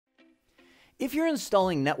If you're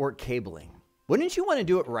installing network cabling, wouldn't you want to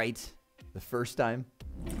do it right the first time?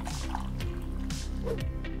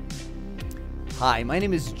 Hi, my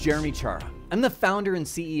name is Jeremy Chara. I'm the founder and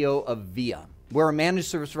CEO of Viatto. We're a managed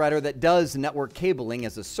service provider that does network cabling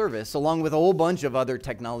as a service, along with a whole bunch of other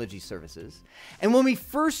technology services. And when we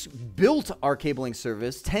first built our cabling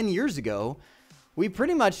service 10 years ago, we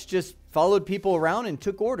pretty much just followed people around and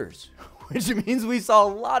took orders, which means we saw a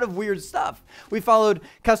lot of weird stuff. We followed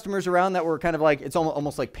customers around that were kind of like, it's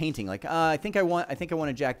almost like painting. Like, I think I want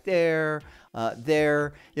a jack there,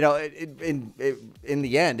 there. You know, in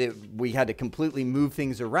the end, we had to completely move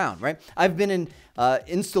things around, right? I've been in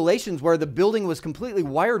installations where the building was completely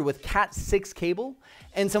wired with Cat 6 cable,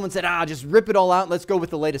 and someone said, just rip it all out. Let's go with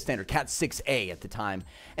the latest standard, Cat 6A at the time.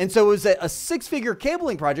 And so it was a six-figure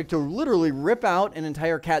cabling project to literally rip out an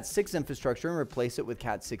entire Cat 6 infrastructure and replace it with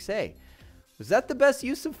Cat 6A. Was that the best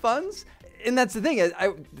use of funds? And that's the thing.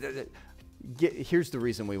 Here's the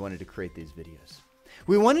reason we wanted to create these videos.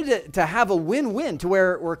 We wanted to have a win-win to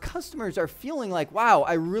where customers are feeling like, wow,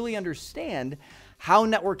 I really understand how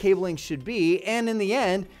network cabling should be. And in the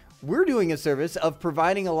end, we're doing a service of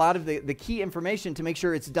providing a lot of the key information to make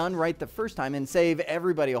sure it's done right the first time and save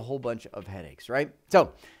everybody a whole bunch of headaches, right?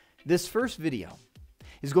 So this first video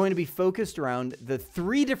is going to be focused around the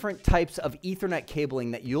 3 different types of Ethernet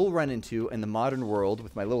cabling that you'll run into in the modern world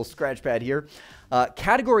with my little scratch pad here.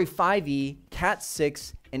 Category 5E, Cat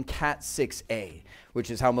 6, and Cat 6A,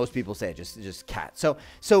 which is how most people say it, just Cat.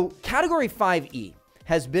 So Category 5E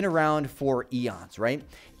has been around for eons, right?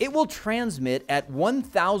 It will transmit at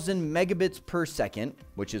 1,000 megabits per second,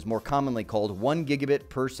 which is more commonly called 1 gigabit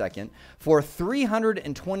per second, for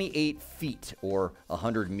 328 feet, or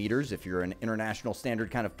 100 meters if you're an international standard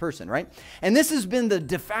kind of person, right? And this has been the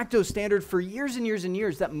de facto standard for years and years and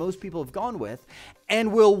years that most people have gone with,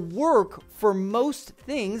 and will work for most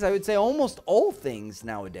things, I would say almost all things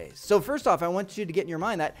nowadays. So first off, I want you to get in your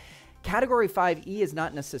mind that Category 5E is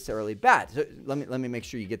not necessarily bad. So let me make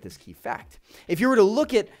sure you get this key fact. If you were to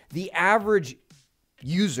look at the average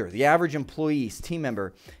user, the average employee's team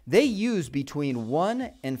member, they use between 1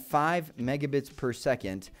 and 5 megabits per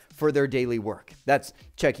second for their daily work. That's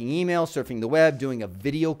checking email, surfing the web, doing a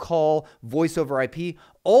video call, voice over IP.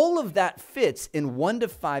 All of that fits in 1 to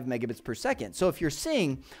 5 megabits per second. So if you're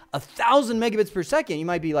seeing 1,000 megabits per second, you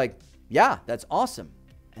might be like, yeah, that's awesome.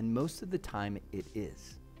 And most of the time it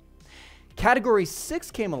is. Category 6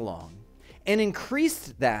 came along and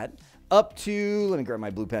increased that up to, let me grab my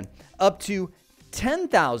blue pen, up to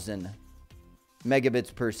 10,000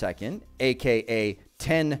 megabits per second, aka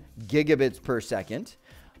 10 gigabits per second,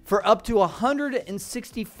 for up to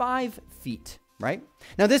 165 feet, right?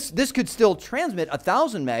 Now this could still transmit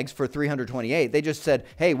 1,000 megs for 328. They just said,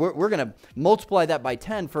 hey, we're going to multiply that by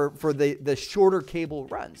 10 for the shorter cable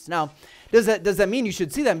runs. Now, does that mean you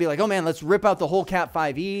should see that and be like, oh man, let's rip out the whole Cat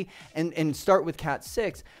 5e and start with Cat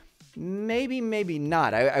 6? Maybe, maybe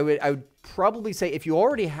not. I would probably say if you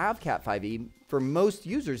already have Cat 5e, for most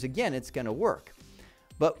users, again, it's going to work.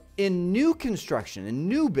 But in new construction, in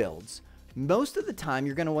new builds, most of the time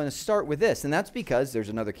you're going to want to start with this. And that's because, there's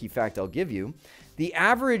another key fact I'll give you, the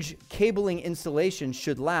average cabling installation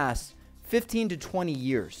should last 15 to 20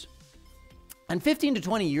 years. And 15 to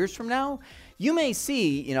 20 years from now, you may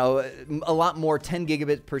see, you know, a lot more 10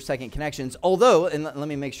 gigabit per second connections, although, and let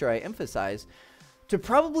me make sure I emphasize, to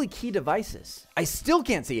probably key devices. I still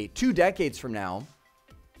can't see 2 decades from now,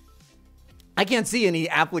 I can't see any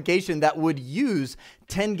application that would use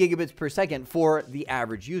 10 gigabits per second for the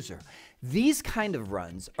average user. These kind of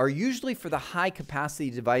runs are usually for the high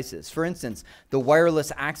capacity devices. For instance, the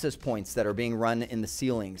wireless access points that are being run in the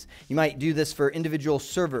ceilings. You might do this for individual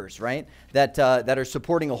servers, right? That are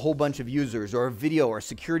supporting a whole bunch of users, or a video or a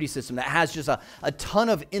security system that has just a ton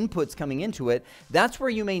of inputs coming into it. That's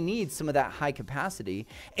where you may need some of that high capacity.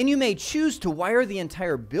 And you may choose to wire the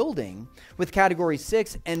entire building with Category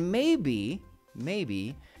 6 and maybe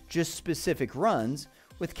just specific runs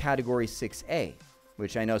with Category 6A.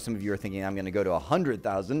 Which I know some of you are thinking I'm going to go to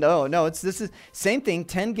 100,000. No, this is same thing,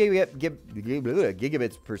 10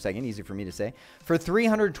 gigabits per second, easy for me to say, for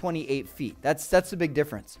 328 feet. That's the big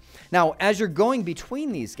difference. Now, as you're going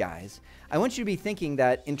between these guys, I want you to be thinking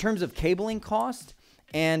that in terms of cabling cost,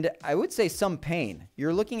 and I would say some pain,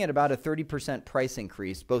 you're looking at about a 30% price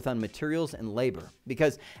increase, both on materials and labor.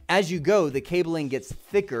 Because as you go, the cabling gets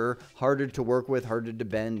thicker, harder to work with, harder to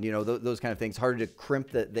bend, you know, those kind of things, harder to crimp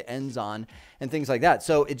the ends on, and things like that.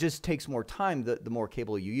 So it just takes more time the more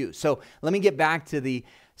cable you use. So let me get back to the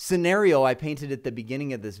scenario I painted at the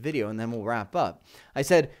beginning of this video, and then we'll wrap up. I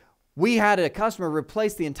said, we had a customer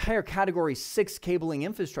replace the entire Category 6 cabling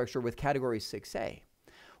infrastructure with Category 6A.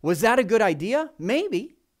 Was that a good idea?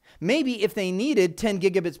 Maybe. Maybe if they needed 10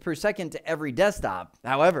 gigabits per second to every desktop.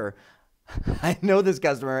 However, I know this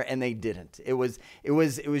customer and they didn't. It was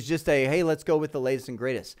just a, hey, let's go with the latest and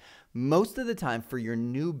greatest. Most of the time for your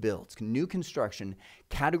new builds, new construction,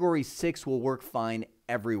 Category 6 will work fine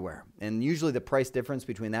everywhere. And usually the price difference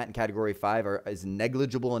between that and Category 5 is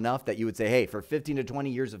negligible enough that you would say, hey, for 15 to 20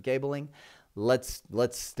 years of cabling, let's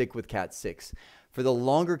stick with Cat 6. For the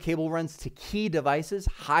longer cable runs to key devices,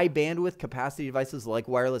 high bandwidth capacity devices like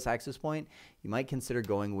wireless access point, you might consider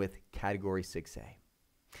going with Category 6A.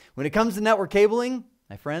 When it comes to network cabling,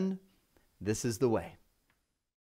 my friend, this is the way.